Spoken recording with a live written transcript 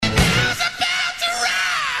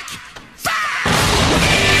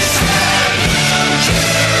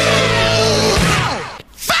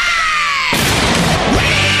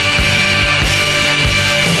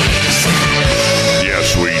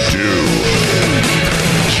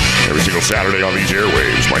Saturday on these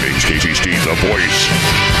airwaves. My name's Casey Steen, the voice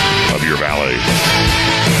of your valley.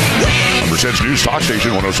 Sense News Talk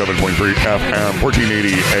Station, 107.3 FM,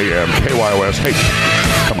 1480 AM, KYOS. Hey,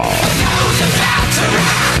 come on.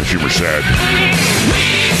 As Humor said,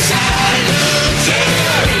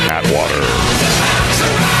 Atwater,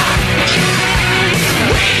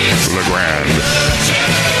 Le Grand,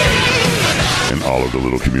 and all of the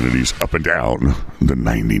little communities up and down the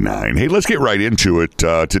 99. Hey, let's get right into it.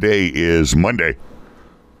 Today is Monday.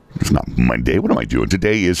 It's not Monday. What am I doing?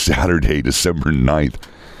 Today is Saturday, December 9th.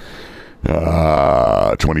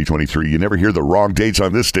 2023. You never hear the wrong dates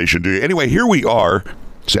on this station, do you? Anyway, here we are,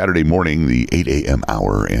 Saturday morning, the 8 a.m.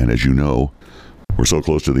 hour. And as you know, we're so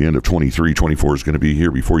close to the end of 23. 24 is going to be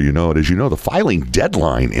here before you know it. As you know, the filing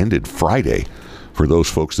deadline ended Friday for those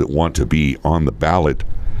folks that want to be on the ballot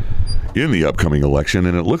in the upcoming election.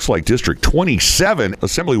 And it looks like District 27,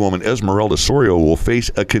 Assemblywoman Esmerlda SORIA will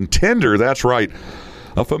face a contender. That's right,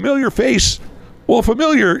 a familiar face. Well, a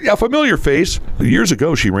familiar face. Years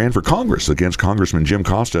ago, she ran for Congress against Congressman Jim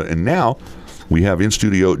Costa, and now we have in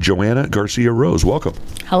studio JOANNA Garcia Rose. Welcome.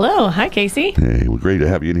 Hello. Hi, Casey. Hey, well, great to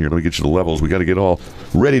have you in here. Let me get you the levels. We got to get all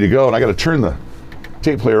ready to go, and I got to turn the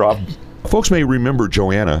tape player off. Folks may remember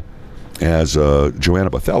JOANNA as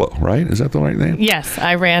JOANNA Botelho, right? Is that the right name? Yes,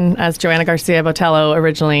 I ran as JOANNA Garcia Botelho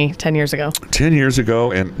originally 10 years ago. 10 years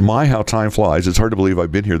ago, and my, how time flies. It's hard to believe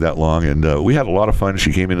I've been here that long, and we had a lot of fun.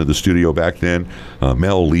 She came into the studio back then.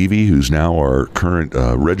 Mel Levy, who's now our current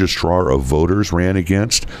registrar of voters, ran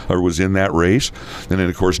against, or was in that race. And then,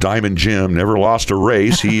 of course, Diamond Jim never lost a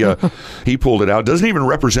race. He pulled it out. Doesn't even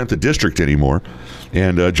represent the district anymore.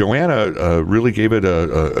 And JOANNA really gave it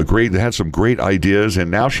a great, had some great ideas,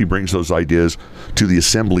 and now she brings those ideas to the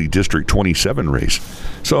Assembly District 27 race.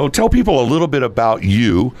 So tell people a little bit about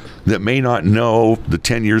you that may not know the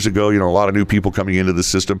 10 years ago, a lot of new people coming into the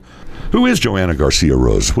system. Who is JOANNA Garcia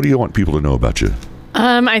Rose? What do you want people to know about you?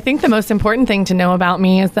 I think the most important thing to know about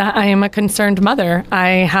me is that I am a concerned mother. I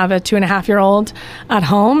have a 2.5-year-old at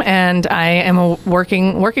home, and I am a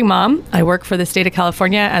working mom. I work for the state of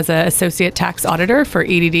California as an associate tax auditor for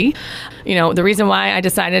EDD. The reason why I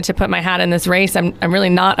decided to put my hat in this race, I'm really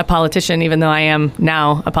not a politician, even though I am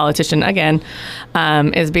now a politician again,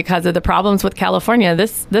 is because of the problems with California.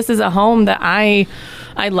 This is a home that I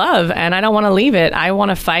love, and I don't want to leave it. I want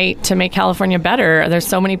to fight to make California better. There's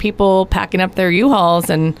so many people packing up their U-Hauls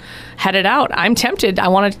and headed out. I'm tempted. I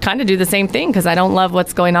want to kind of do the same thing because I don't love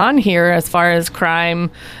what's going on here as far as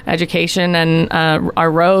crime, education, and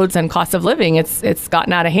our roads and cost of living. It's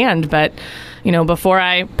gotten out of hand. But, before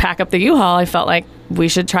I pack up the U-Haul, I felt like we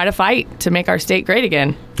should try to fight to make our state great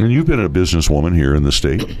again. And you've been a businesswoman here in the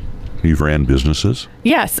state. You've ran businesses?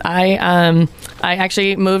 Yes. I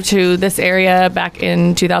actually moved to this area back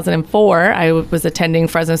in 2004. I was attending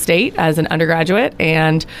Fresno State as an undergraduate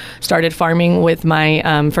and started farming with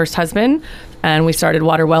my first husband. And we started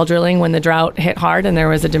water well drilling when the drought hit hard, and there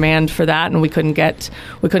was a demand for that, and we couldn't get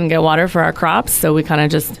water for our crops. So we kind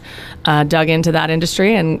of just dug into that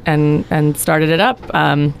industry and started it up.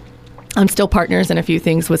 I'm still partners in a few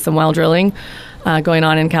things with some well drilling going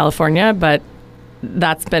on in California, but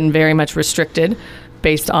that's been very much restricted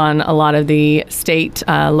based on a lot of the state,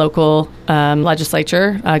 local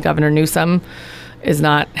legislature. Governor Newsom is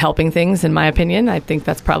not helping things, in my opinion. I think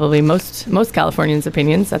that's probably most Californians'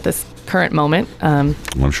 opinions at this current moment. I'm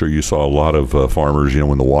sure you saw a lot of farmers,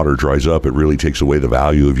 when the water dries up, it really takes away the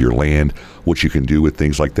value of your land, what you can do with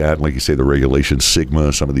things like that. Like you say, the regulations,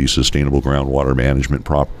 SGMA, some of these sustainable groundwater management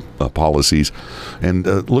policies. And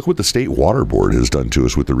look what the State Water Board has done to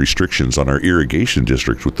us with the restrictions on our irrigation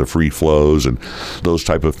districts with the free flows and those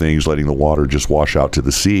type of things, letting the water just wash out to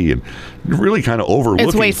the sea and really kind of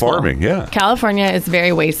overlooking farming. Yeah, California is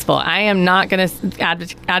very wasteful. I am not going to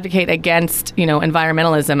advocate against,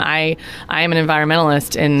 environmentalism. I am an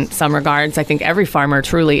environmentalist in some regards. I think every farmer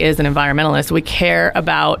truly is an environmentalist. We care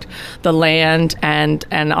about the land and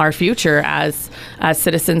our future as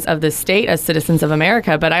citizens of the state, as citizens of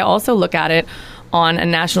America. But I also look at it on a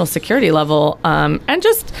national security level and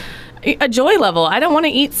just a joy level. I don't want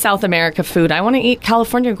to eat South America food. I want to eat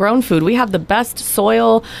California grown food. We have the best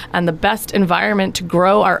soil and the best environment to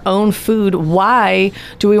grow our own food. Why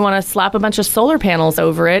do we want to slap a bunch of solar panels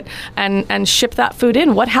over it and ship that food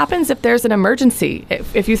in? What happens if there's an emergency?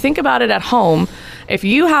 If you think about it at home, if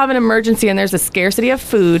you have an emergency and there's a scarcity of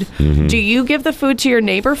food, do you give the food to your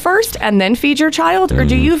neighbor first and then feed your child? Or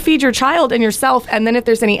do you feed your child and yourself, and then if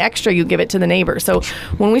there's any extra, you give it to the neighbor? So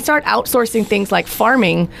when we start outsourcing things like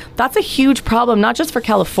farming, that's that's a huge problem, not just for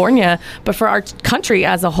California, but for our country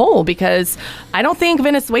as a whole, because I don't think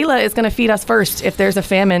Venezuela is going to feed us first if there's a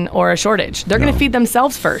famine or a shortage. They're going to feed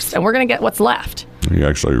themselves first, and we're going to get what's left. You're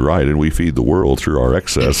actually right, and we feed the world through our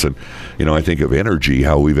excess. And I think of energy,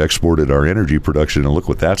 how we've exported our energy production, and look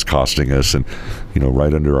what that's costing us. And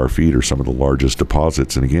right under our feet are some of the largest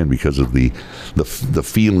deposits. And again, because of the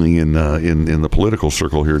feeling in the political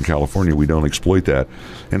circle here in California, we don't exploit that.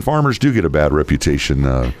 And farmers do get a bad reputation.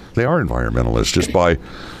 They are environmentalists just by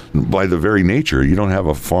the very nature. You don't have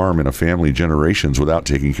a farm in a family generations without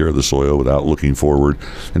taking care of the soil, without looking forward.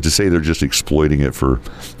 And to say they're just exploiting it for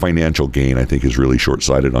financial gain, I think is really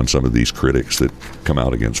short-sighted on some of these critics that come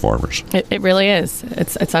out against farmers. It really is.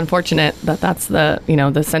 It's unfortunate that's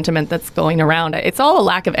the sentiment that's going around. It's all a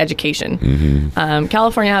lack of education. Mm-hmm.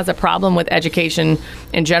 California has a problem with education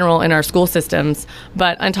in general in our school systems,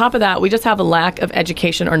 but on top of that, we just have a lack of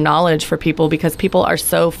education or knowledge for people because people are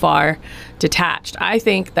so far detached. I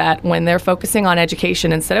think that when they're focusing on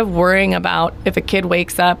education, instead of worrying about if a kid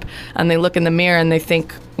wakes up and they look in the mirror and they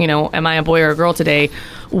think, am I a boy or a girl today?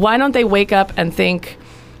 Why don't they wake up and think,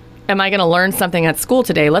 am I going to learn something at school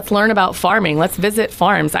today? Let's learn about farming. Let's visit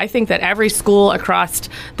farms. I think that every school across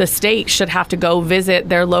the state should have to go visit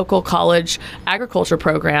their local college agriculture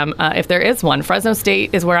program, if there is one. Fresno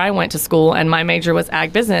State is where I went to school, and my major was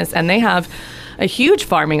ag business, and they have a huge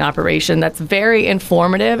farming operation that's very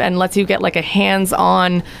informative and lets you get like a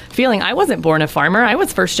hands-on feeling. I wasn't born a farmer. I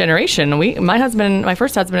was first generation. My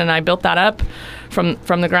first husband and I built that up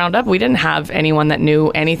from the ground up. We didn't have anyone that knew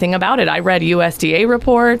anything about it. I read USDA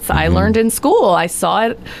reports. Mm-hmm. I learned in school. I saw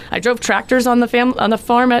it. I drove tractors on the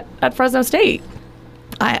farm at Fresno State.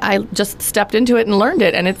 I just stepped into it and learned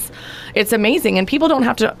it, and it's amazing. And people don't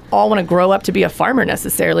have to all want to grow up to be a farmer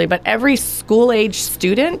necessarily, but every school-age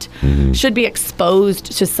student should be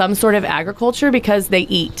exposed to some sort of agriculture because they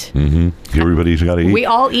eat. Mm-hmm. Everybody's got to eat. We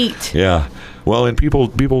all eat. Yeah. Well, and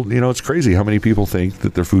people, it's crazy how many people think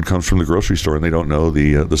that their food comes from the grocery store and they don't know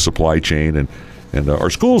the supply chain. And our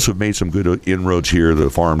schools have made some good inroads here, the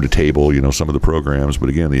farm to table, some of the programs. But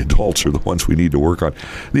again, the adults are the ones we need to work on.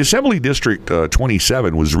 The Assembly District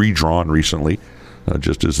 27 was redrawn recently,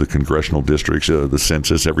 just as the congressional districts, the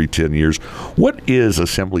census every 10 years. What is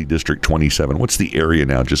Assembly District 27? What's the area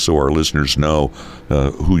now, just so our listeners know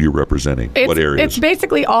who you're representing? What areas? It's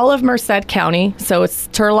basically all of Merced County. So it's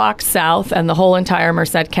Turlock South and the whole entire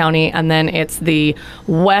Merced County. And then it's the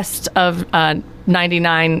west of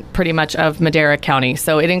 99 pretty much of Madera County.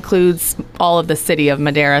 So it includes all of the city of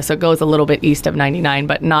Madera. So it goes a little bit east of 99,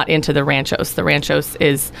 but not into the Ranchos. The Ranchos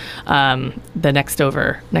is the next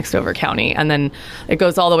over county. And then it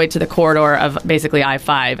goes all the way to the corridor of basically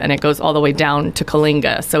I-5, and it goes all the way down to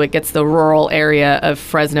Coalinga. So it gets the rural area of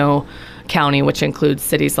Fresno County, which includes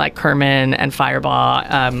cities like Kerman and Firebaugh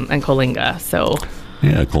and Coalinga. So...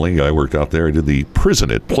 Yeah, Coalinga, I worked out there. I did the prison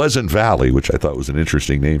at Pleasant Valley, which I thought was an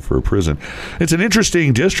interesting name for a prison. It's an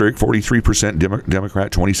interesting district, 43%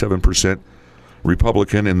 Democrat, 27%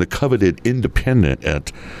 Republican, and the coveted independent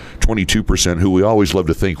at 22%, who we always love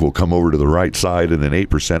to think will come over to the right side, and then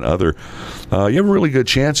 8% other. You have a really good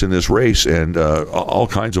chance in this race and all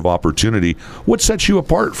kinds of opportunity. What sets you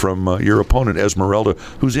apart from your opponent, Esmeralda,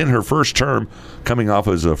 who's in her first term coming off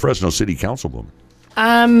as a Fresno City Councilwoman?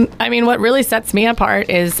 What really sets me apart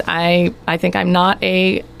is I think I'm not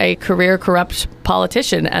a career corrupt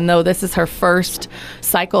politician. And though this is her first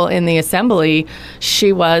cycle in the assembly,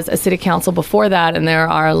 she was a city council before that. And there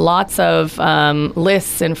are lots of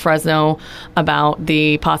lists in Fresno about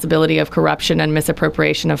the possibility of corruption and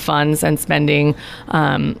misappropriation of funds and spending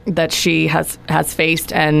that she has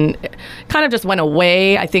faced and kind of just went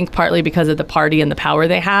away, I think partly because of the party and the power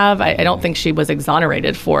they have. I don't think she was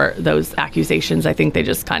exonerated for those accusations. I think they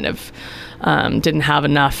just kind of didn't have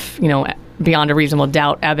enough, beyond a reasonable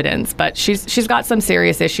doubt evidence. But she's got some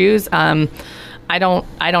serious issues. I don't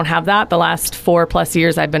have that. The last 4+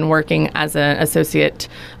 years I've been working as an associate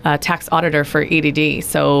tax auditor for EDD.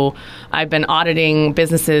 So I've been auditing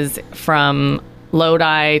businesses from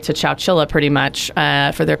Lodi to Chowchilla pretty much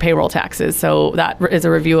for their payroll taxes. So that is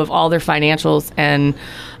a review of all their financials. And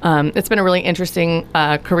it's been a really interesting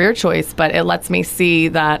career choice, but it lets me see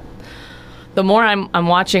that the more I'm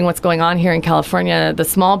watching what's going on here in California, the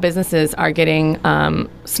small businesses are getting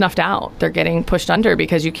snuffed out. They're getting pushed under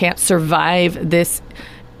because you can't survive this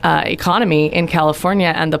economy in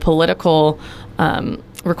California and the political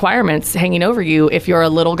requirements hanging over you if you're a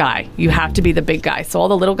little guy. You have to be the big guy. So all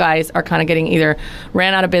the little guys are kind of getting either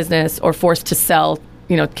ran out of business or forced to sell,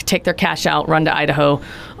 take their cash out, run to Idaho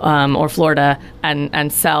or Florida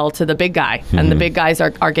and sell to the big guy. Mm-hmm. And the big guys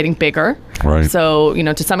are getting bigger Right. So,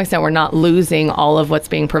 to some extent, we're not losing all of what's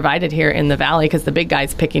being provided here in the Valley because the big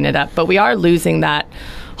guy's picking it up. But we are losing that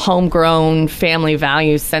homegrown family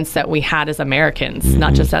values sense that we had as Americans,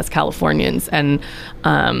 not just as Californians. And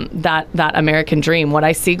that American dream, what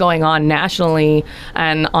I see going on nationally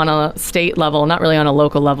and on a state level, not really on a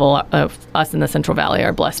local level, us in the Central Valley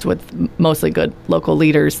are blessed with mostly good local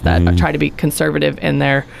leaders that try to be conservative in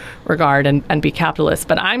their regard and be capitalist.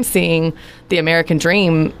 But I'm seeing the American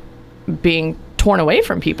dream being torn away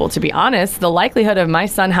from people. To be honest, the likelihood of my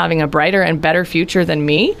son having a brighter and better future than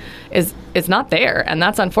me is not there, and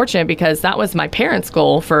that's unfortunate because that was my parents'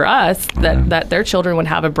 goal for us, that their children would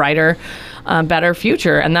have a brighter, better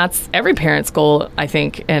future, and that's every parent's goal. I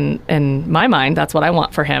think in my mind, that's what I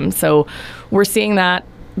want for him. So we're seeing that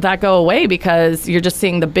go away because you're just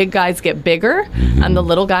seeing the big guys get bigger and the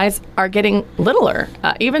little guys are getting littler.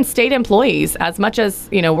 Even state employees, as much as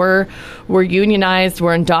we're unionized,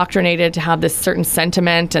 we're indoctrinated to have this certain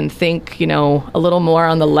sentiment and think a little more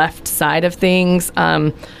on the left side of things.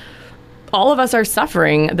 All of us are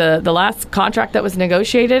suffering. The last contract that was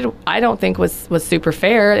negotiated, I don't think was super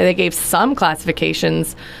fair. They gave some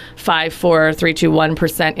classifications 5, 4, 3, 2,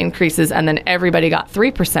 1% increases, and then everybody got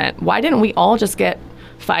 3%. Why didn't we all just get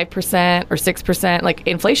 5% or 6%? Like,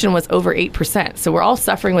 inflation was over 8%. So we're all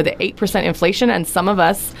suffering with the 8% inflation, and some of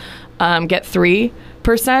us get 3%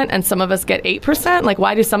 and some of us get 8%. Like,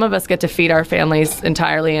 why do some of us get to feed our families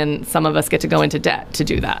entirely and some of us get to go into debt to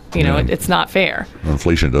do that? It's not fair.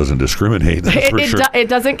 Inflation doesn't discriminate. That's for sure. It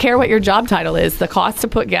doesn't care what your job title is. The cost to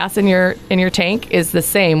put gas in your tank is the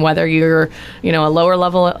same, whether you're a lower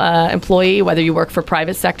level employee, whether you work for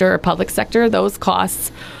private sector or public sector. Those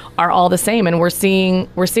costs are all the same, and we're seeing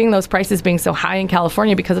those prices being so high in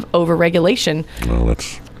California because of over-regulation. Well,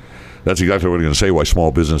 that's exactly what I'm going to say. Why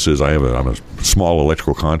small businesses? I'm a small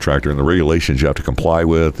electrical contractor, and the regulations you have to comply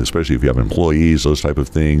with, especially if you have employees, those type of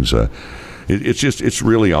things. It's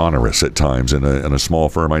really onerous at times. In a small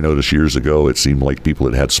firm, I noticed years ago, it seemed like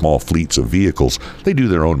people that had small fleets of vehicles, they do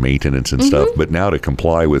their own maintenance and stuff. But now to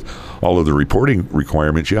comply with all of the reporting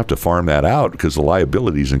requirements, you have to farm that out because the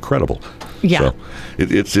liability is incredible. Yeah. So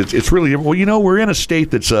it's really, well, we're in a state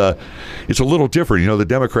that's it's a little different. The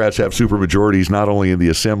Democrats have super majorities not only in the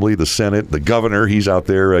Assembly, the Senate, the governor. He's out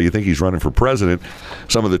there. You think he's running for president.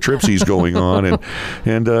 Some of the trips he's going on, and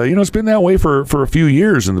it's been that way for a few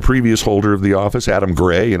years. And the previous holder of the office, Adam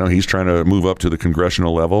Gray, he's trying to move up to the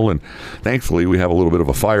congressional level, and thankfully we have a little bit of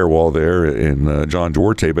a firewall there in John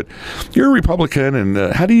Duarte. But you're a Republican,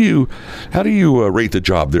 and how do you rate the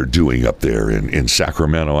job they're doing up there in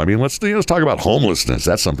Sacramento? I mean, let's talk about homelessness.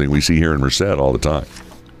 That's something we see here in Merced all the time.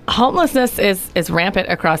 Homelessness is rampant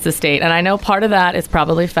across the state, and I know part of that is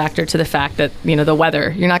probably factored to the fact that the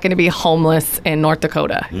weather. You're not going to be homeless in North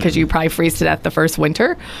Dakota because you probably freeze to death the first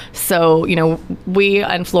winter. So we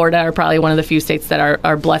in Florida are probably one of the few states that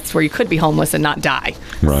are blessed where you could be homeless and not die.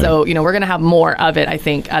 Right. So we're going to have more of it, I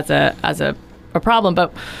think, as a problem,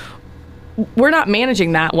 but we're not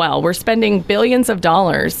managing that well. We're spending billions of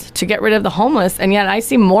dollars to get rid of the homeless, and yet I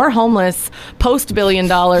see more homeless post-$1 billion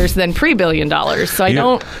than pre-$1 billion. So I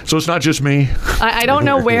don't. So it's not just me. I don't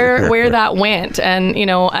know where that went, and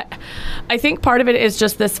I think part of it is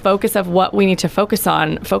just this focus of what we need to focus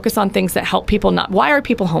on. Focus on things that help people. Why are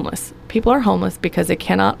people homeless? People are homeless because they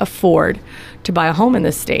cannot afford to buy a home in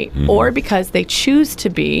this state, or because they choose to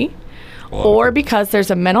be. Or because there's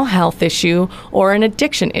a mental health issue or an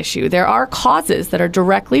addiction issue. There are causes that are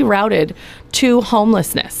directly routed to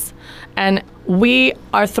homelessness. And we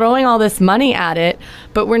are throwing all this money at it,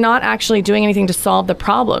 but we're not actually doing anything to solve the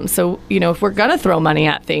problem. So, if we're going to throw money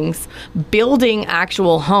at things, building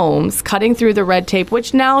actual homes, cutting through the red tape,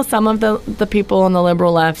 which now some of the people on the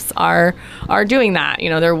liberal lefts are doing that.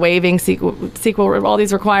 They're waiving CEQA, all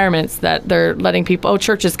these requirements that they're letting people,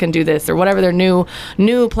 churches can do this or whatever their new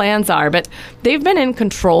plans are. But they've been in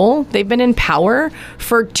control. They've been in power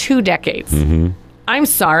for 2 decades. I'm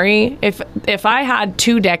sorry, if I had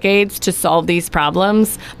 2 decades to solve these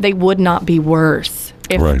problems, they would not be worse.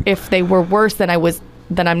 If they were worse, then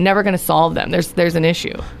I'm never going to solve them. There's an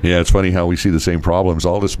issue. Yeah, it's funny how we see the same problems.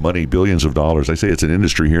 All this money, billions of dollars. I say it's an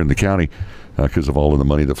industry here in the county because of all of the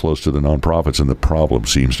money that flows to the nonprofits, and the problem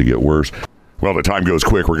seems to get worse. Well, the time goes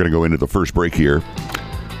quick. We're going to go into the first break here.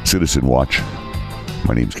 Citizen Watch.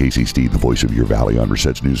 My name's Casey Steed, the voice of your valley on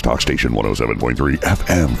Merced's News Talk Station 107.3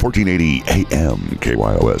 FM, 1480 AM,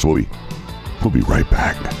 KYOS. We'll be right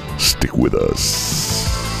back. Stick with us.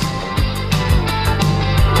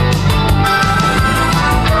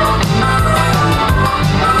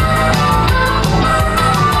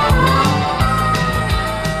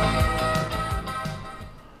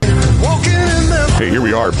 Hey, here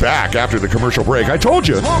we are back after the commercial break. I told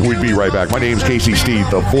you we'd be right back. My name's Casey Steed,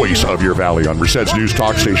 the voice of your valley on Merced's News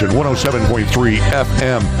Talk Station, 107.3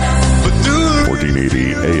 FM,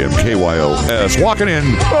 1480 AM KYOS.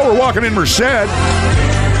 We're walking in Merced.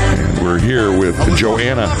 And we're here with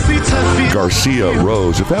JOANNA Garcia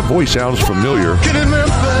Rose. If that voice sounds familiar,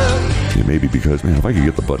 it may be because, man, if I could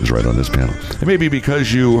get the buttons right on this panel. It may be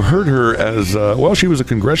because you heard her as, she was a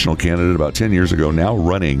congressional candidate about 10 years ago, now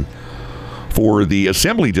running for the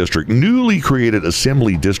Assembly District, newly created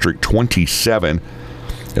Assembly District 27.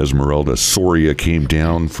 ESMERLDA SORIA came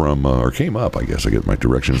down from, or came up, I guess I get my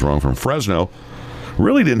directions wrong, from Fresno.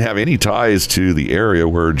 Really didn't have any ties to the area.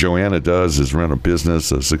 Where JOANNA does is run a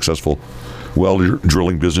business, a successful well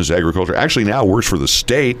drilling business, agriculture. Actually now works for the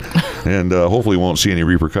state, and hopefully won't see any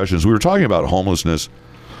repercussions. We were talking about homelessness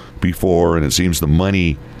before, and it seems the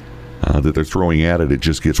money that they're throwing at it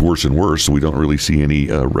just gets worse and worse, so we don't really see any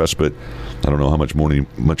respite. I don't know how much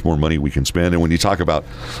more money we can spend. And when you talk about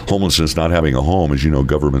homelessness not having a home, as you know,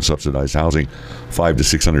 government subsidized housing, $500,000 to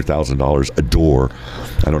 $600,000 a door.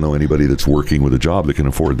 I don't know anybody that's working with a job that can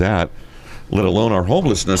afford that, let alone our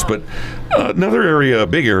homelessness. But another area, a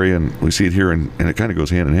big area, and we see it here, and it kind of goes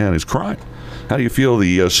hand in hand, is crime. How do you feel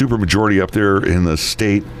the supermajority up there in the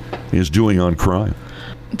state is doing on crime?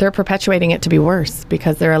 They're perpetuating it to be worse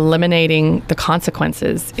because they're eliminating the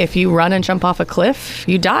consequences. If you run and jump off a cliff,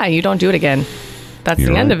 you die. You don't do it again. That's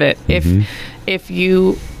the end of it. Mm-hmm. If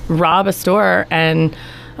you rob a store and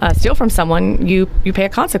steal from someone, you pay a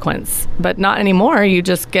consequence. But not anymore. You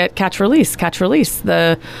just get catch release.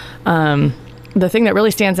 The thing that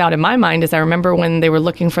really stands out in my mind is I remember when they were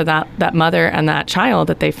looking for that mother and that child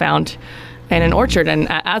that they found in an orchard. And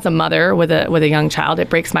as a mother with a young child, it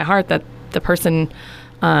breaks my heart that the person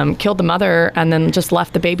killed the mother and then just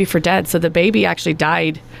left the baby for dead. So the baby actually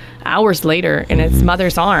died hours later in its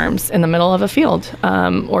mother's arms in the middle of a field,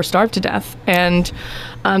 or starved to death. And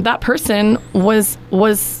that person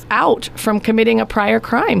was out from committing a prior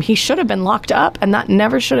crime. He should have been locked up, and that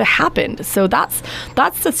never should have happened. So that's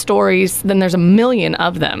the stories. Then there's a million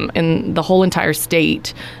of them in the whole entire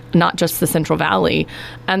state, not just the Central Valley.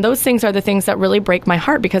 And those things are the things that really break my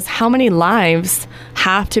heart, because how many lives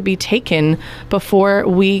have to be taken before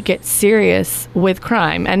we get serious with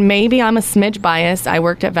crime? And maybe I'm a smidge biased. I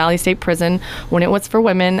worked at Valley State Prison when it was for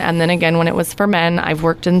women, and then again when it was for men. I've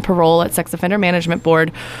worked in parole at Sex Offender Management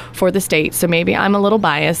Board for the state, so maybe I'm a little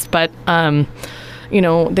biased, but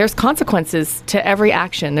there's consequences to every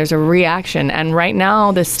action. There's a reaction, and right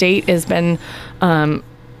now the state has been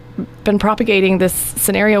propagating this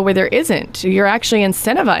scenario where there isn't. You're actually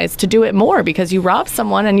incentivized to do it more because you rob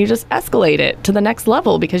someone and you just escalate it to the next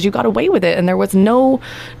level because you got away with it and there was no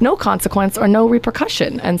consequence or no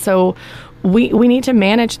repercussion. And so we need to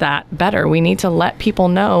manage that better. We need to let people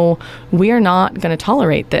know we are not going to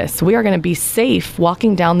tolerate this. We are going to be safe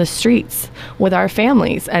walking down the streets with our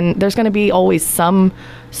families. And there's going to be always some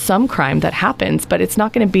crime that happens, but it's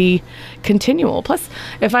not going to be continual. Plus,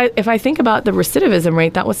 if I think about the recidivism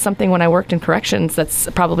rate, that was something when I worked in corrections that's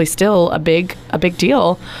probably still a big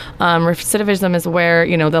deal. Recidivism is where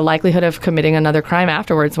the likelihood of committing another crime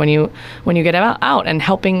afterwards when you get out, and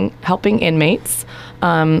helping inmates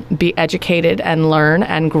be educated and learn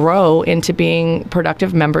and grow into being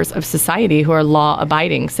productive members of society who are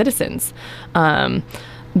law-abiding citizens.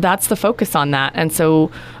 That's the focus on that. And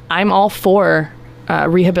so I'm all for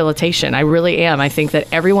rehabilitation. I really am. I think that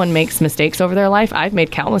everyone makes mistakes over their life. I've made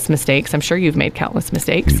countless mistakes. I'm sure you've made countless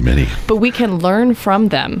mistakes. Many. But we can learn from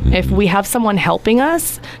them. Mm-hmm. If we have someone helping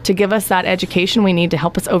us to give us that education we need to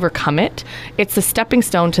help us overcome it, it's a stepping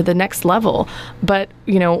stone to the next level. But,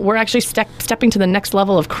 we're actually stepping to the next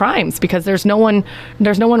level of crimes because there's no one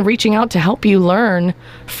reaching out to help you learn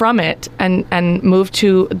from it and move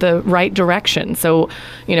to the right direction. So,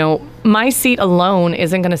 my seat alone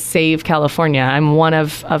isn't going to save California. I'm one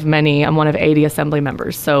of many. I'm one of 80 assembly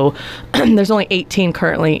members. So there's only 18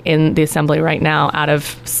 currently in the assembly right now out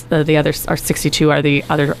of the others, or 62 are the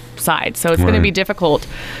other side. So it's going to be difficult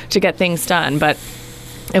to get things done. But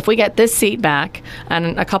if we get this seat back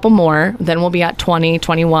and a couple more, then we'll be at 20,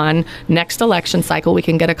 21. Next election cycle, we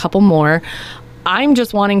can get a couple more. I'm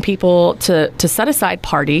just wanting people to set aside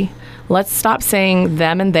party. Let's stop saying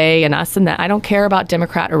them and they and us and that. I don't care about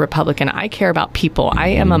Democrat or Republican. I care about people. I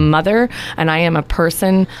am a mother and I am a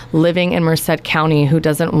person living in Merced County who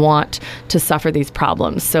doesn't want to suffer these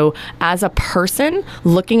problems. So as a person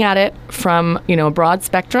looking at it from, a broad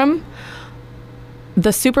spectrum, the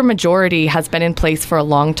supermajority has been in place for a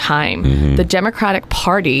long time. Mm-hmm. The Democratic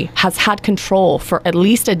Party has had control for at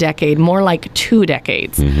least a decade, more like 2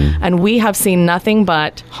 decades. Mm-hmm. And we have seen nothing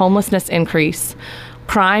but homelessness increase,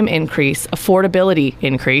 crime increase, affordability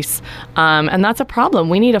increase. And that's a problem.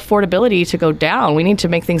 We need affordability to go down. We need to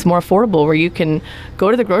make things more affordable where you can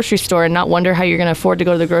go to the grocery store and not wonder how you're going to afford to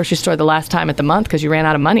go to the grocery store the last time at the month because you ran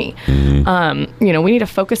out of money. We need to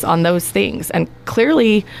focus on those things. And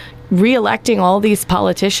clearly, re-electing all these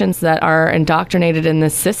politicians that are indoctrinated in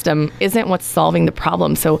this system isn't what's solving the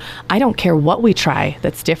problem. So I don't care what we try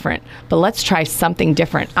that's different, but let's try something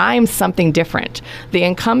different. I'm something different. The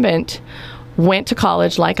incumbent went to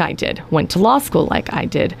college like I did, went to law school like I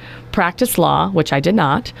did, practiced law, which I did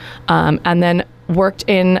not, and then worked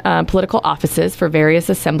in political offices for various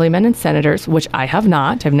assemblymen and senators, which I have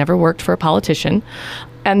not. I've never worked for a politician.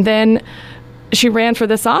 And then she ran for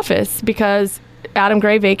this office because Adam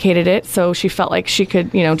Gray vacated it, so she felt like she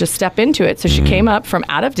could, just step into it. So she came up from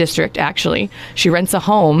out of district, actually. She rents a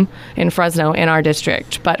home in Fresno in our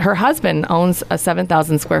district. But her husband owns a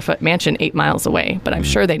 7,000 square foot mansion 8 miles away, but I'm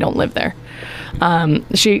sure they don't live there.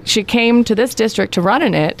 She came to this district to run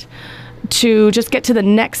in it to just get to the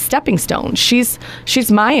next stepping stone. She's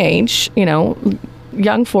my age, young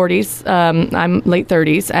 40s, I'm late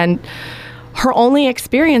 30s, and her only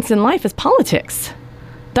experience in life is politics.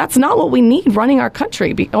 That's not what we need running our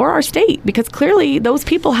country or our state, because clearly those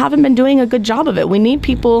people haven't been doing a good job of it. We need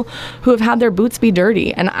people who have had their boots be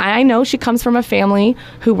dirty. And I know she comes from a family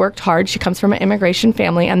who worked hard. She comes from an immigration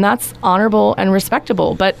family, and that's honorable and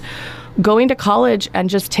respectable. But going to college and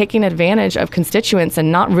just taking advantage of constituents and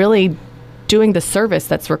not really doing the service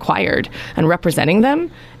that's required and representing them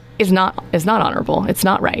is not honorable. It's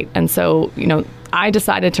not right. And so, I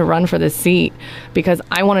decided to run for this seat because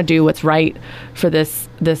I want to do what's right for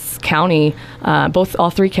this county, all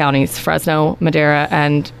three counties, Fresno, Madera,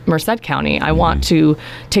 and Merced County. I want to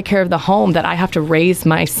take care of the home that I have to raise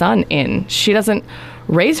my son in. She doesn't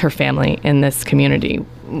raise her family in this community.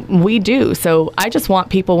 We do. So I just want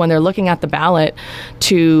people, when they're looking at the ballot,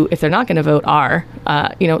 to, if they're not going to vote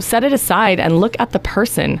set it aside and look at the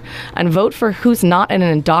person and vote for who's not an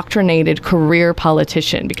indoctrinated career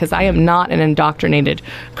politician, because I am not an indoctrinated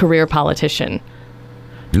career politician.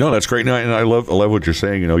 No, that's great. And I love what you're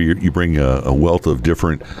saying. You bring a wealth of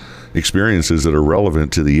different experiences that are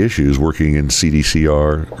relevant to the issues, working in CDCR,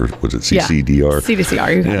 or was it CCDR? Yeah,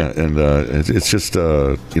 CDCR. Yeah, and it's just,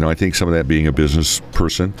 I think some of that, being a business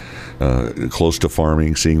person, close to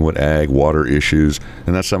farming, seeing what water issues,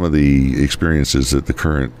 and that's some of the experiences that the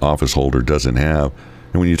current office holder doesn't have.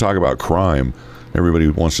 And when you talk about crime, everybody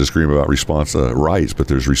wants to scream about rights, but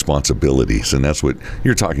there's responsibilities, and that's what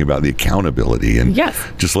you're talking about, the accountability, and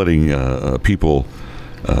just letting people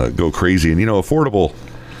go crazy. And, affordable...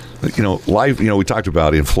 life, we talked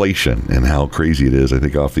about inflation and how crazy it is, I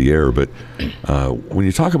think, off the air. But when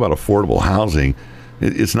you talk about affordable housing,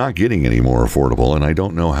 it's not getting any more affordable. And I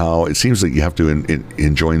don't know how. It seems like you have to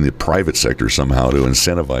enjoin the private sector somehow to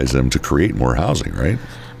incentivize them to create more housing, right?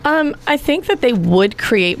 I think that they would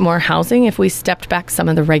create more housing if we stepped back some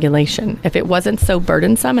of the regulation, if it wasn't so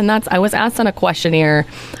burdensome. And I was asked on a questionnaire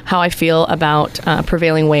how I feel about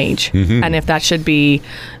prevailing wage and if that should be,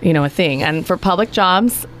 a thing. And for public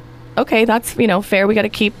jobs, okay, that's, fair. We got to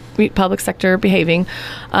keep public sector behaving.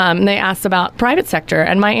 They asked about private sector.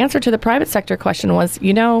 And my answer to the private sector question was,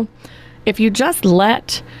 if you just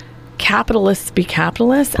let capitalists be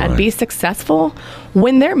capitalists and be successful,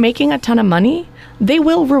 when they're making a ton of money, they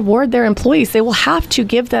will reward their employees. They will have to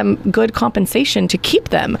give them good compensation to keep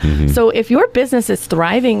them. So if your business is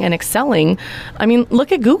thriving and excelling,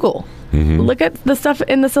 look at Google. Look at the stuff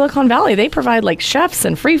in the Silicon Valley. They provide chefs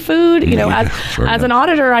and free food. As an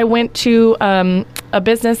auditor, I went to a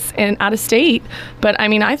business out of state, but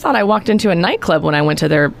I thought I walked into a nightclub when I went to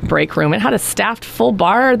their break room. It had a staffed full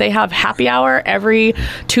bar. They have happy hour every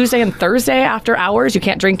Tuesday and Thursday after hours. You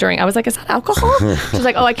can't drink during. I was like, is that alcohol? She's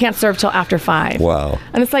like, oh, I can't serve till after 5. Wow.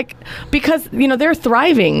 And it's because they're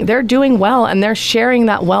thriving, they're doing well, and they're sharing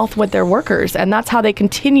that wealth with their workers, and that's how they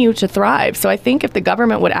continue to thrive. So I think if the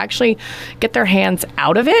government would actually get their hands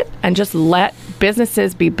out of it and just let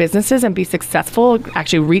businesses be businesses and be successful,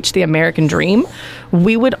 actually reach the American dream,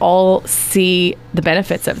 we would all see the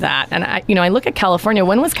benefits of that. And I look at California.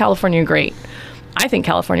 When was California great? I think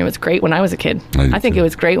California was great when I was a kid. I think it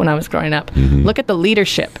was great when I was growing up. Look at the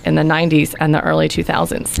leadership in the 90s and the early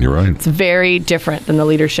 2000s. You're right. It's very different than the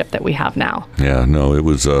leadership that we have now. Yeah, no, it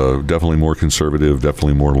was definitely more conservative,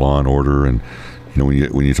 definitely more law and order, and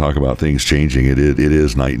When you talk about things changing, it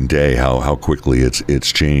is night and day how quickly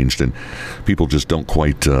it's changed, and people just don't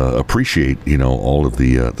quite appreciate all of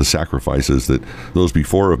the sacrifices that those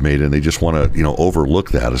before have made, and they just want to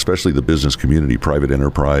overlook that, especially the business community, private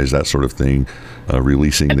enterprise, that sort of thing,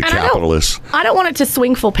 releasing the capitalists. I don't want it to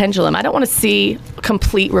swing full pendulum. I don't want to see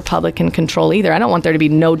complete Republican control either. I don't want there to be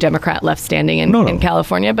no Democrat left standing in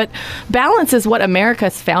California, but balance is what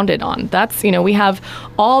America's founded on. That's we have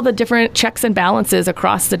all the different checks and balances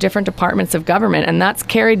across the different departments of government, and that's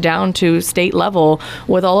carried down to state level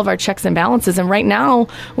with all of our checks and balances. And right now,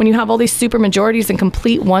 when you have all these super majorities and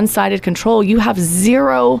complete one-sided control, you have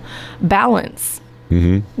zero balance.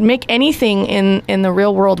 Mm-hmm. Make anything in the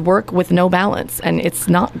real world work with no balance, and it's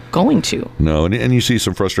not going to. No, and you see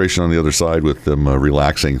some frustration on the other side with them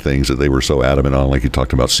relaxing things that they were so adamant on, like you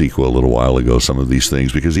talked about CEQA a little while ago, some of these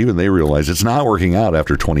things, because even they realize it's not working out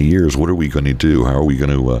after 20 years. What are we going to do? How are we going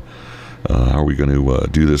to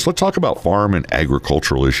do this? Let's talk about farm and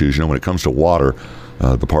agricultural issues. When it comes to water,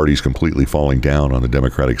 the party's completely falling down on the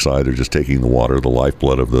Democratic side. They're just taking the water, the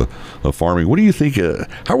lifeblood of farming. What do you think?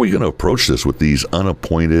 How are we going to approach this with these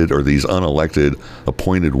unappointed or these unelected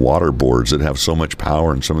appointed water boards that have so much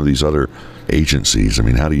power in some of these other agencies? I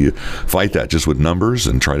mean, how do you fight that? Just with numbers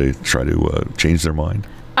and try to change their mind?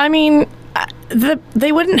 I mean,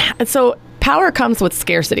 they wouldn't. So power comes with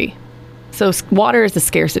scarcity. So water is a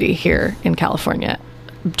scarcity here in California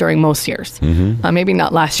during most years. Mm-hmm. Maybe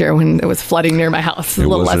not last year when it was flooding near my house. It was a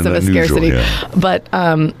little less of a scarcity. Yeah. But,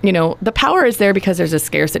 the power is there because there's a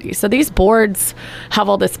scarcity. So these boards have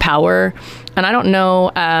all this power, and I don't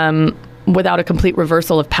know without a complete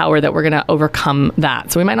reversal of power that we're going to overcome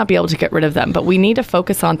that. So we might not be able to get rid of them, but we need to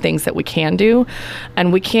focus on things that we can do,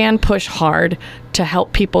 and we can push hard to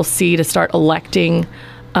help people to start electing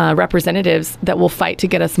representatives that will fight to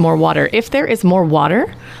get us more water. If there is more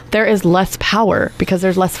water, there is less power because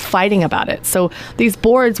there's less fighting about it. So these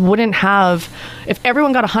boards wouldn't have, if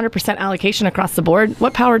everyone got 100% allocation across the board,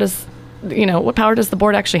 what power does the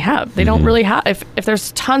board actually have? They don't really have. If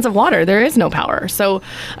there's tons of water, there is no power. So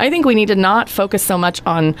I think we need to not focus so much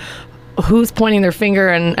on who's pointing their finger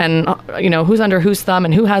and who's under whose thumb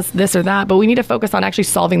and who has this or that, but we need to focus on actually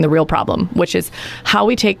solving the real problem, which is how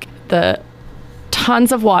we take the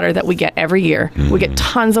tons of water that we get every year. Mm-hmm. We get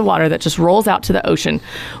tons of water that just rolls out to the ocean.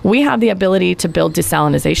 We have the ability to build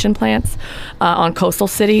desalination plants on coastal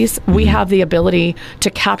cities. Mm-hmm. We have the ability to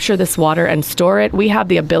capture this water and store it. We have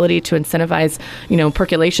the ability to incentivize,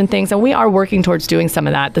 percolation things, and we are working towards doing some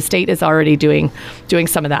of that. The state is already doing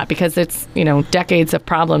some of that because it's, decades of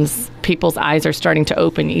problems. People's eyes are starting to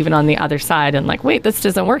open even on the other side and like, wait, this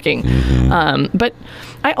isn't working. Mm-hmm. But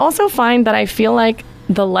I also find that I feel like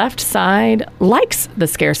the left side likes the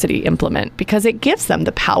scarcity implement because it gives them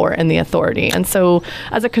the power and the authority. And so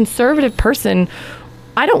as a conservative person,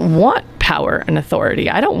 I don't want power and authority.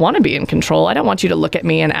 I don't want to be in control. I don't want you to look at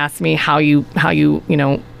me and ask me how you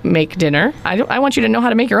make dinner. I want you to know how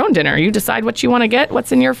to make your own dinner. You decide what you want to get,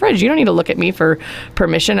 what's in your fridge. You don't need to look at me for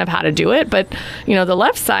permission of how to do it. But, the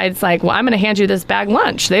left side's like, well, I'm going to hand you this bag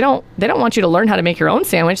lunch. They don't want you to learn how to make your own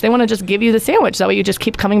sandwich. They want to just give you the sandwich. That way you just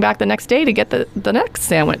keep coming back the next day to get the next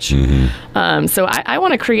sandwich. Mm-hmm. So I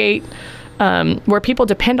want to create where people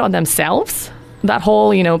depend on themselves. That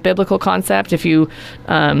whole, biblical concept, if you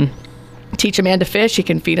teach a man to fish, he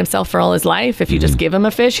can feed himself for all his life. If you just give him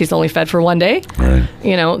a fish, he's only fed for one day. Right.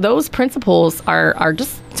 Those principles are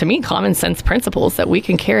just, to me, common sense principles that we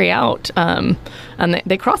can carry out. And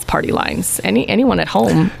they cross party lines. Anyone at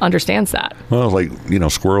home understands that. Well,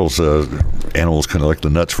 squirrels, animals kind of like the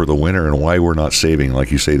nuts for the winter, and why we're not saving, like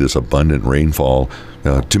you say, this abundant rainfall.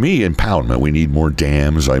 To me, impoundment. We need more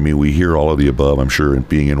dams. I mean, we hear all of the above. I'm sure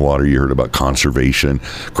being in water, you heard about conservation,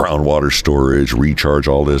 groundwater storage, recharge,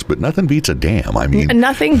 all this, but nothing beats a dam. I mean,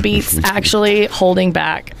 nothing beats actually holding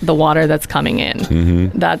back the water that's coming in.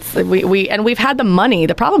 Mm-hmm. That's we've had the money.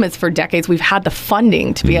 The problem is, for decades, we've had the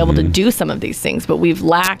funding to be able to do some of these things, but we've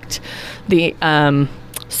lacked the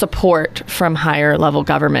support from higher level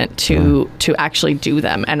government to actually do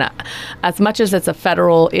them. And as much as it's a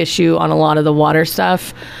federal issue on a lot of the water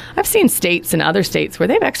stuff, I've seen states and other states where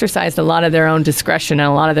they've exercised a lot of their own discretion and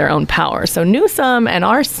a lot of their own power. So Newsom and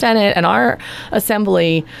our Senate and our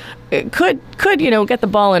Assembly could get the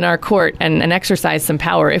ball in our court and exercise some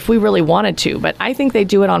power if we really wanted to. But I think they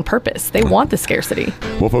do it on purpose. They want the scarcity.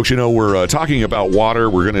 Well, folks, we're talking about water.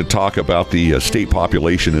 We're going to talk about the state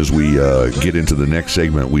population as we get into the next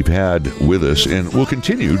segment. We've had with us, and we'll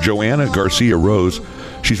continue, JOANNA Garcia Rose.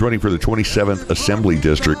 She's running for the 27th Assembly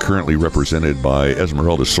District, currently represented by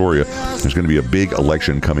Esmeralda Soria. There's going to be a big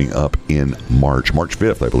election coming up in March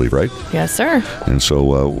 5th, I believe, right? Yes, sir. And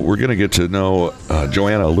so we're going to get to know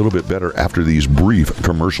Joanna a little bit better after these brief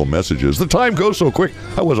commercial messages. The time goes so quick.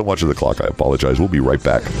 I wasn't watching the clock. I apologize. We'll be right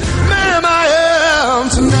back. Ma'am, I am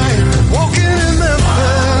tonight walking in Memphis.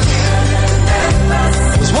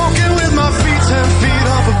 Was walking with my feet 10 feet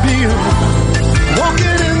off a beam.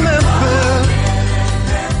 Walking in Memphis.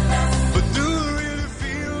 But do I really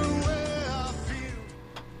feel the way I feel?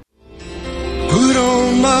 Put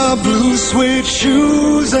on my blue suede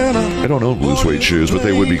shoes and I don't own blue suede shoes, but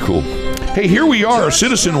they would be cool. Hey, here we are,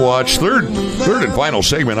 Citizen Watch, third and final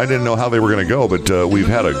segment. I didn't know how they were going to go, but we've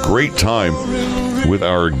had a great time with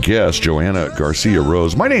our guest, Joanna Garcia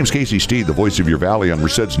Rose. My name's Casey Steed, the voice of your valley on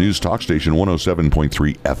Merced's News Talk Station, 107.3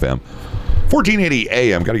 FM, 1480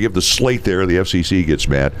 AM. Got to give the slate there. The FCC gets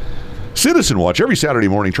mad. Citizen Watch every Saturday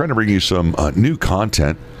morning, trying to bring you some new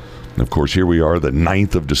content. And of course, here we are, the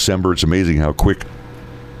 9th of December. It's amazing how quick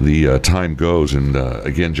the time goes. And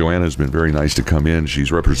again, Joanna's been very nice to come in.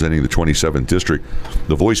 She's representing the 27th District.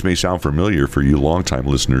 The voice may sound familiar for you longtime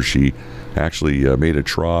listeners. She actually made a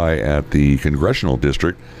try at the Congressional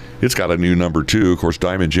District. It's got a new number 2. Of course,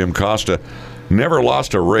 Diamond Jim Costa never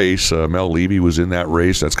lost a race. Mel Levy was in that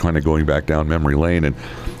race. That's kind of going back down memory lane. And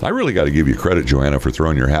I really got to give you credit, Joanna, for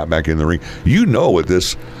throwing your hat back in the ring. You know what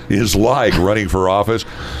this is like, running for office.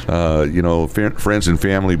 Friends and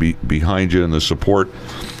family behind you and the support.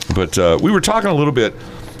 But we were talking a little bit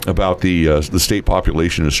about the state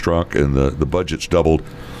population has shrunk and the budget's doubled.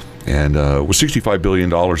 And with $65 billion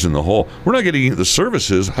in the hole, we're not getting the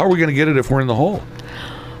services. How are we going to get it if we're in the hole?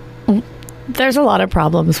 There's a lot of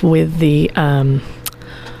problems with the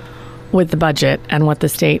budget and what the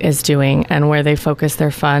state is doing and where they focus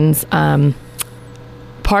their funds.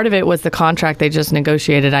 Part of it was the contract they just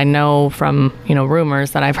negotiated. I know from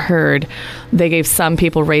rumors that I've heard they gave some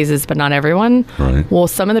people raises, but not everyone. Right. Well,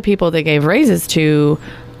 some of the people they gave raises to,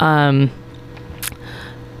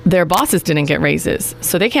 their bosses didn't get raises,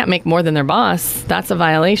 so they can't make more than their boss. That's a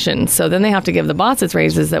violation. So then they have to give the bosses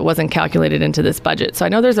raises that wasn't calculated into this budget. So I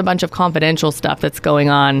know there's a bunch of confidential stuff that's going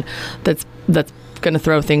on that's going to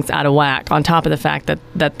throw things out of whack. On top of the fact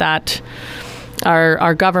that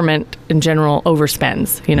our government in general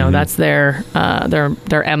overspends. That's their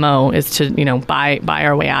MO is to buy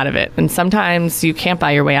our way out of it. And sometimes you can't buy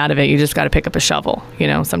your way out of it. You just got to pick up a shovel.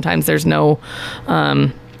 Sometimes there's no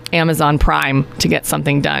Amazon Prime to get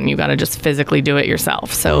something done. You got to just physically do it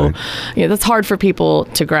yourself. So, right. That's hard for people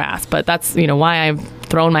to grasp. But that's why I've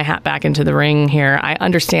thrown my hat back into the ring here. I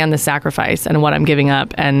understand the sacrifice and what I'm giving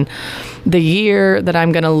up, and the year that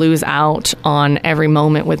I'm going to lose out on every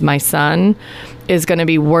moment with my son is going to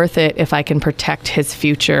be worth it if I can protect his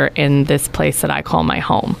future in this place that I call my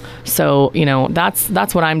home. So,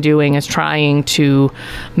 that's what I'm doing, is trying to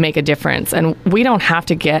make a difference. And we don't have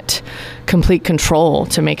to get complete control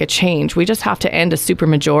to make a change. We just have to end a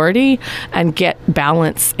supermajority and get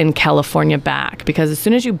balance in California back. Because as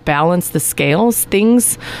soon as you balance the scales,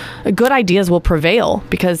 good ideas will prevail,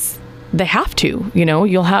 because they have to.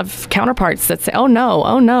 You'll have counterparts that say, oh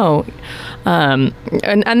no. And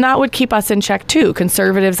that would keep us in check too.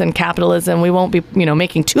 Conservatives and capitalism, we won't be,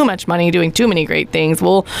 making too much money, doing too many great things.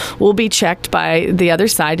 We'll be checked by the other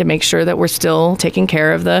side to make sure that we're still taking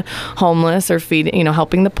care of the homeless or feeding,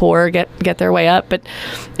 helping the poor get their way up. But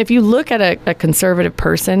if you look at a conservative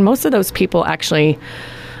person, most of those people actually,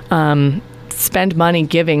 spend money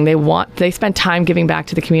giving. They spend time giving back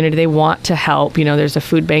to the community. They want to help. There's a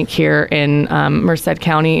food bank here in Merced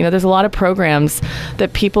County. There's a lot of programs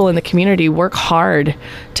that people in the community work hard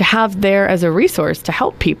to have there as a resource to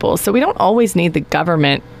help people. So we don't always need the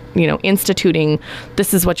government, instituting,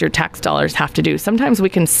 this is what your tax dollars have to do. Sometimes we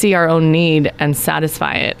can see our own need and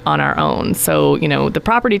satisfy it on our own. So, the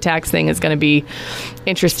property tax thing is going to be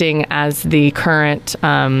interesting as the current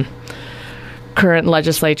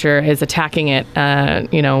legislature is attacking it.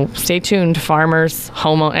 Stay tuned. Farmers,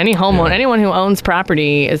 anyone who owns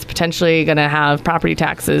property is potentially going to have property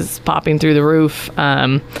taxes popping through the roof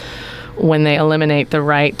when they eliminate the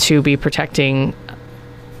right to be protecting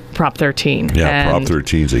Prop 13. Yeah, and Prop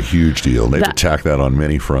 13 is a huge deal. They've attacked that on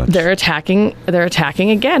many fronts. They're attacking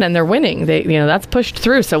again, and they're winning. That's pushed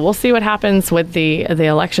through. So we'll see what happens with the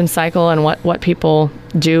election cycle and what people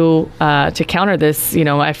do to counter this,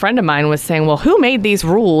 a friend of mine was saying, well, who made these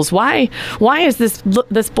rules? Why is this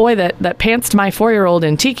boy that pantsed my 4-year-old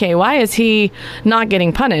in TK, why is he not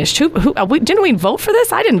getting punished? Didn't we vote for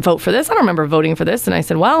this? I didn't vote for this. I don't remember voting for this. And I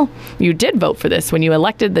said, well, you did vote for this when you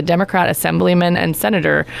elected the Democrat assemblyman and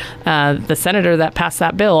senator, the senator that passed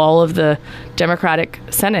that bill, all of the Democratic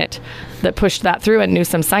Senate that pushed that through, and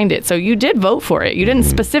Newsom signed it. So you did vote for it. You didn't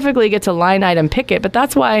specifically get to line item pick it, but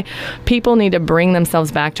that's why people need to bring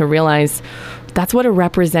themselves back to realize that's what a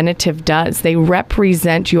representative does. They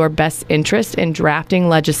represent your best interest in drafting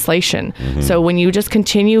legislation. So when you just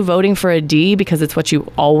continue voting for a D because it's what you've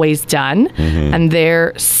always done, and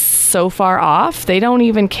they're so far off, they don't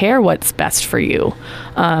even care what's best for you.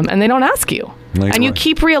 And they don't ask you. And you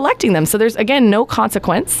keep reelecting them. So there's, again, no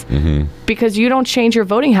consequence because you don't change your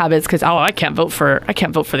voting habits because, I can't vote for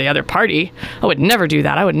the other party. I would never do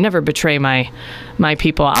that. I would never betray my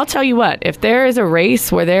people. I'll tell you what, if there is a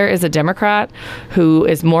race where there is a Democrat who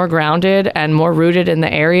is more grounded and more rooted in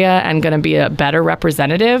the area and going to be a better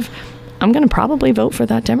representative, I'm going to probably vote for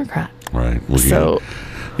that Democrat. Right. Well,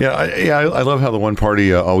 I love how the one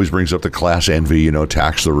party always brings up the class envy,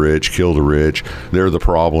 tax the rich, kill the rich. They're the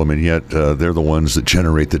problem, and yet they're the ones that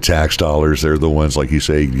generate the tax dollars. They're the ones, like you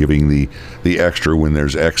say, giving the extra when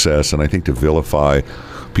there's excess. And I think to vilify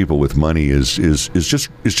people with money is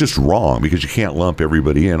just wrong, because you can't lump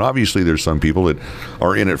everybody in. Obviously, there's some people that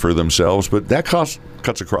are in it for themselves, but that cuts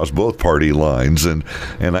across both party lines, and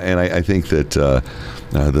I think that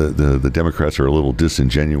the Democrats are a little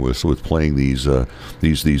disingenuous with playing these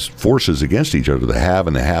forces against each other, the have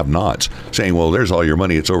and the have-nots, saying, well, there's all your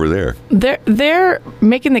money, it's over there. They're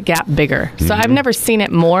making the gap bigger. So I've never seen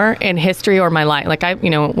it more in history or my life. Like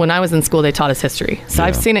when I was in school, they taught us history. So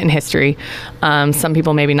I've seen it in history. Some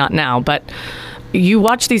people maybe not now, but you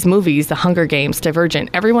watch these movies, The Hunger Games, Divergent,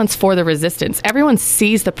 everyone's for the resistance. Everyone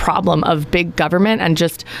sees the problem of big government and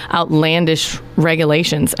just outlandish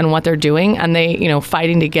regulations and what they're doing, and they,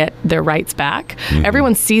 fighting to get their rights back.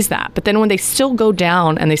 Everyone sees that. But then when they still go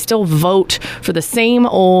down and they still vote for the same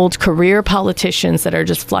old career politicians that are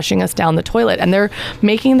just flushing us down the toilet, and they're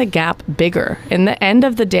making the gap bigger. In the end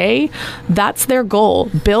of the day, that's their goal.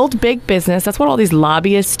 Build big business. That's what all these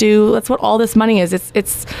lobbyists do. That's what all this money is.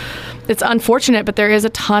 It's unfortunate, but there is a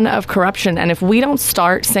ton of corruption. And if we don't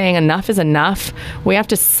start saying enough is enough, we have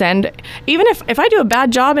to send, even if I do a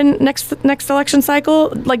bad job in next election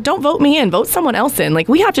cycle, like, don't vote me in, vote someone else in. Like,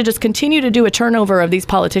 we have to just continue to do a turnover of these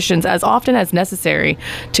politicians as often as necessary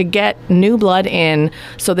to get new blood in,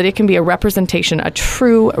 so that it can be a representation, a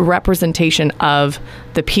true representation of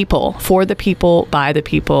the people, for the people, by the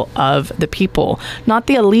people, of the people, not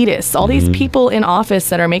the elitists. All these people in office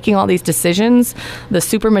that are making all these decisions, the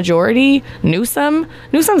supermajority,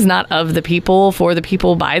 Newsom's not of the people, for the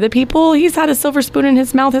people, by the people. He's had a silver spoon in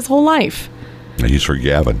his mouth his whole life. He's for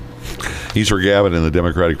Gavin. He's for Gavin in the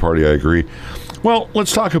Democratic Party. I agree. Well,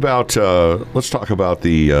 let's talk about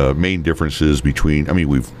the main differences between. I mean,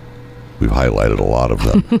 we've highlighted a lot of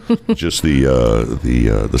them. Just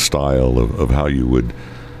the style of how you would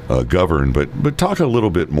govern, but talk a little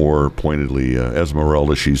bit more pointedly.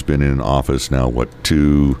 Esmeralda, she's been in office now.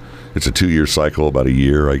 It's a 2-year cycle, about a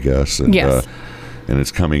year, I guess. And, yes. And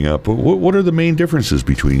it's coming up. What are the main differences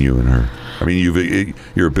between you and her? I mean,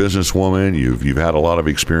 you're a businesswoman. You've had a lot of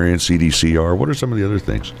experience, CDCR. What are some of the other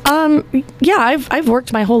things? I've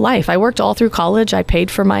worked my whole life. I worked all through college. I paid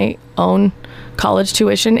for my own college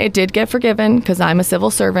tuition. It did get forgiven because I'm a civil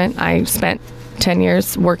servant. I spent 10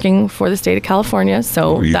 years working for the state of California.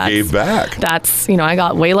 So you gave back. That's, I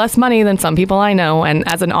got way less money than some people I know. And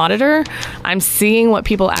as an auditor, I'm seeing what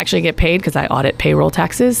people actually get paid because I audit payroll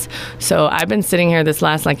taxes. So I've been sitting here this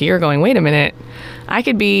last year going, wait a minute, I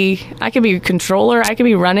could be controller. I could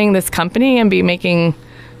be running this company and be making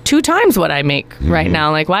 2 times what I make right now.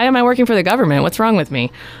 Like, why am I working for the government? What's wrong with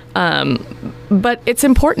me? But it's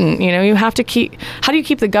important. You have to how do you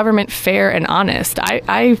keep the government fair and honest?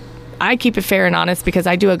 I keep it fair and honest because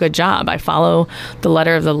I do a good job. I follow the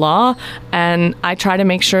letter of the law, and I try to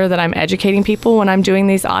make sure that I'm educating people when I'm doing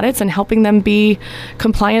these audits and helping them be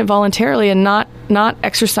compliant voluntarily and not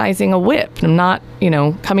exercising a whip. I'm not,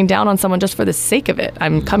 coming down on someone just for the sake of it.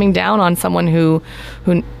 I'm coming down on someone who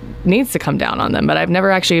needs to come down on them. But I've never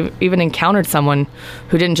actually even encountered someone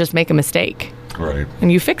who didn't just make a mistake. Right.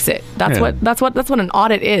 And you fix it. That's what an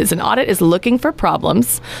audit is. An audit is looking for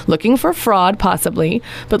problems, looking for fraud possibly,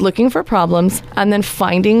 but looking for problems and then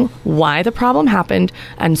finding why the problem happened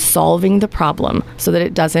and solving the problem so that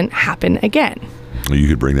it doesn't happen again. You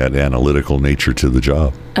could bring that analytical nature to the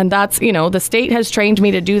job. And that's, the state has trained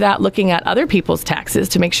me to do that, looking at other people's taxes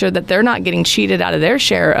to make sure that they're not getting cheated out of their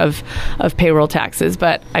share of payroll taxes.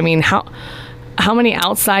 But I mean, how many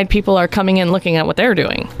outside people are coming in looking at what they're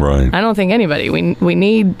doing? Right. I don't think anybody. We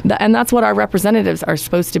need and that's what our representatives are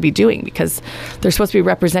supposed to be doing, because they're supposed to be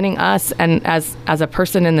representing us. And as a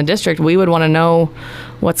person in the district, we would want to know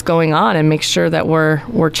what's going on and make sure that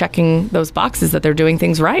we're checking those boxes, that they're doing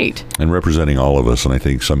things right. And representing all of us. And I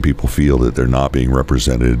think some people feel that they're not being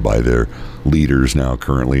represented by their leaders now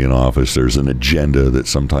currently in office. There's an agenda that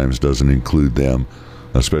sometimes doesn't include them,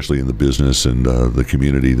 especially in the business and the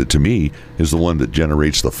community, that to me is the one that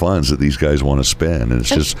generates the funds that these guys want to spend. And it's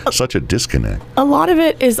just such a disconnect. A lot of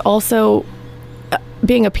it is also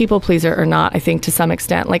being a people pleaser or not, I think, to some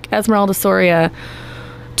extent. Like Esmeralda SORIA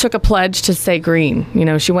took a pledge to stay green.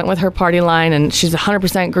 She went with her party line, and she's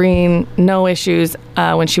 100% green, no issues.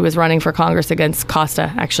 When she was running for Congress against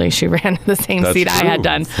Costa, actually, she ran the same seat I had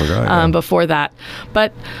done before that.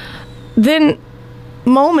 But then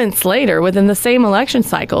moments later, within the same election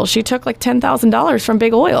cycle, she took like $10,000 from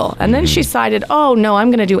big oil. And then she decided, oh, no, I'm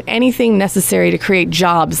going to do anything necessary to create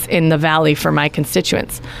jobs in the valley for my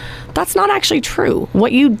constituents. That's not actually true.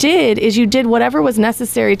 What you did is you did whatever was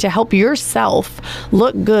necessary to help yourself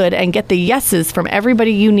look good and get the yeses from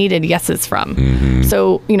everybody you needed yeses from.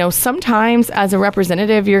 So, sometimes as a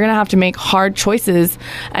representative, you're going to have to make hard choices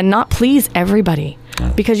and not please everybody.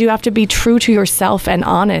 Because you have to be true to yourself and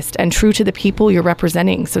honest and true to the people you're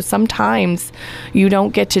representing. So sometimes you don't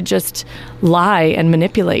get to just lie and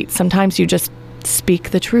manipulate. Sometimes you just speak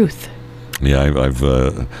the truth. Yeah, I've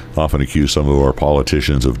often accused some of our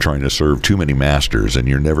politicians of trying to serve too many masters, and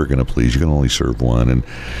you're never going to please. You can only serve one. And,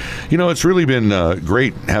 it's really been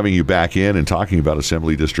great having you back in and talking about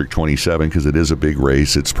Assembly District 27, because it is a big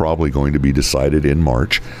race. It's probably going to be decided in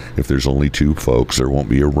March. If there's only two folks, there won't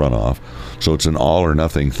be a runoff. So it's an all or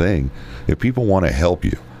nothing thing. If people want to help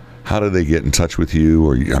you, how do they get in touch with you?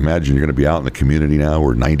 Or I imagine you're going to be out in the community now.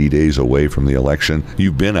 We're 90 days away from the election.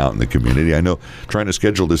 You've been out in the community. I know, trying to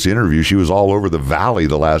schedule this interview, she was all over the valley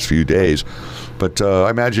the last few days. But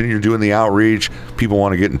I imagine you're doing the outreach. People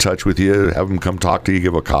want to get in touch with you, have them come talk to you,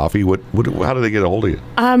 give a coffee. How do they get a hold of you?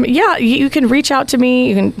 Yeah, you can reach out to me.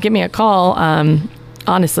 You can give me a call.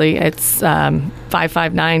 Honestly, it's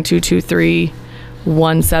 559-223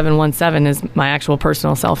 1717 is my actual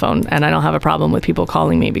personal cell phone, and I don't have a problem with people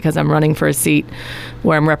calling me because I'm running for a seat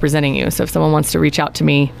where I'm representing you. So if someone wants to reach out to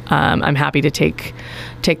me, I'm happy to take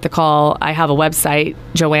the call. I have a website,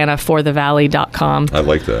 JOANNA4TheValley.com. I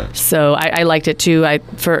like that. So I liked it too. I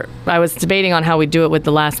was debating on how we do it with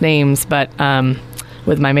the last names, but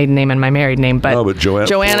with my maiden name and my married name, but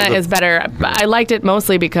Joanna is better. I liked it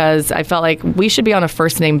mostly because I felt like we should be on a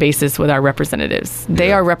first name basis with our representatives.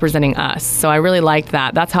 They are representing us. So I really liked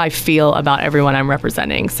that. That's how I feel about everyone I'm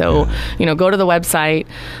representing. So, go to the website,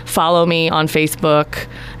 follow me on Facebook,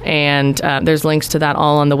 and there's links to that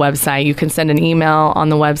all on the website. You can send an email on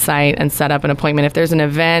the website and set up an appointment. If there's an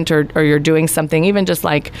event or you're doing something, even just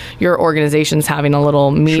like your organization's having a little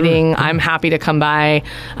meeting, I'm happy to come by.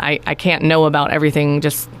 I can't know about everything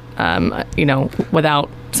just, without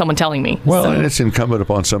someone telling me. Well, and it's incumbent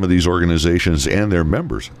upon some of these organizations and their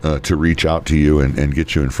members to reach out to you and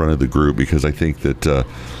get you in front of the group, because I think that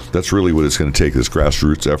that's really what it's going to take, this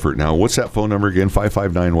grassroots effort. Now, what's that phone number again?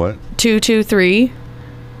 559 what? 223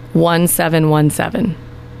 1717.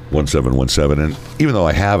 1717. And even though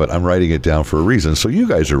I have it, I'm writing it down for a reason. So you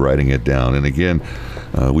guys are writing it down. And again,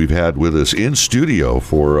 we've had with us in studio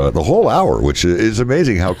for the whole hour, which is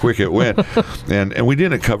amazing how quick it went. and we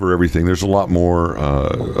didn't cover everything. There's a lot more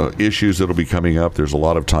issues that'll be coming up. There's a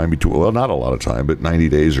lot of time between, well, not a lot of time, but 90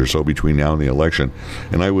 days or so between now and the election.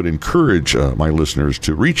 And I would encourage my listeners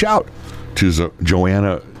to reach out to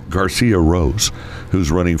Joanna Garcia Rose,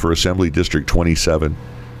 who's running for Assembly District 27.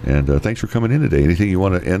 And thanks for coming in today. Anything you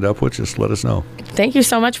want to end up with, just let us know. Thank you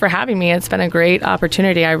so much for having me. It's been a great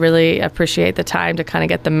opportunity. I really appreciate the time to kind of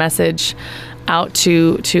get the message out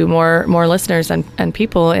to more listeners and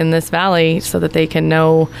people in this valley so that they can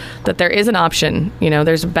know that there is an option.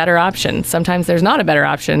 There's a better option. Sometimes there's not a better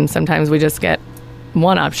option. Sometimes we just get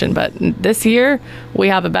one option. But this year, we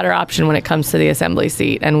have a better option when it comes to the assembly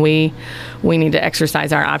seat. And we need to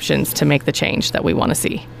exercise our options to make the change that we want to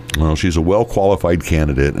see. Well, she's a well-qualified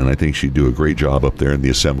candidate, and I think she'd do a great job up there in the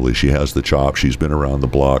assembly. She has the chops. She's been around the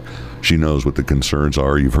block. She knows what the concerns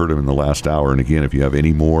are. You've heard them in the last hour. And again, if you have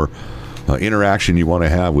any more interaction you want to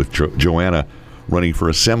have with Joanna running for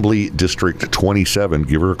Assembly District 27,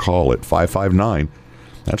 give her a call at 559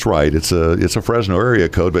 That's right. It's a Fresno area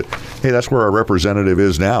code, but hey, that's where our representative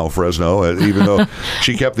is now, Fresno. Even though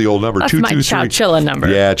she kept the old number, that's 223. my Chowchilla number.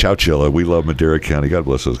 Yeah, Chowchilla. We love Madera County. God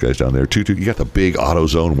bless those guys down there. You got the big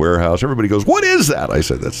AutoZone warehouse. Everybody goes, "What is that?" I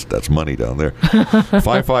said, "That's money down there."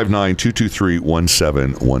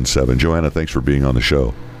 559-223-1717. Joanna, thanks for being on the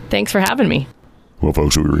show. Thanks for having me. Well,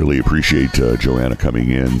 folks, we really appreciate Joanna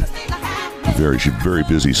coming in. She's very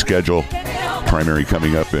busy schedule. Primary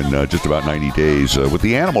coming up in just about 90 days. With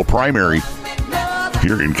the animal primary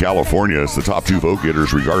here in California, it's the top 2 vote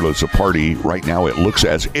getters regardless of party. Right now, it looks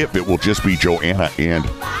as if it will just be Joanna and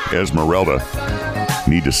Esmeralda.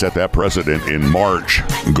 Need to set that precedent in March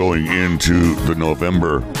going into the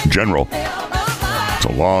November general. It's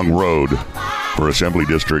a long road for Assembly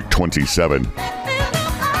District 27.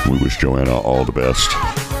 We wish Joanna all the best.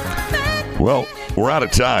 Well, we're out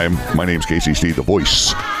of time. My name's Casey Steve, the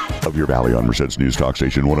voice of your Valley on Merced's News Talk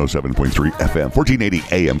Station, 107.3 FM, 1480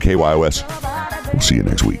 AM KYOS. We'll see you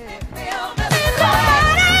next week.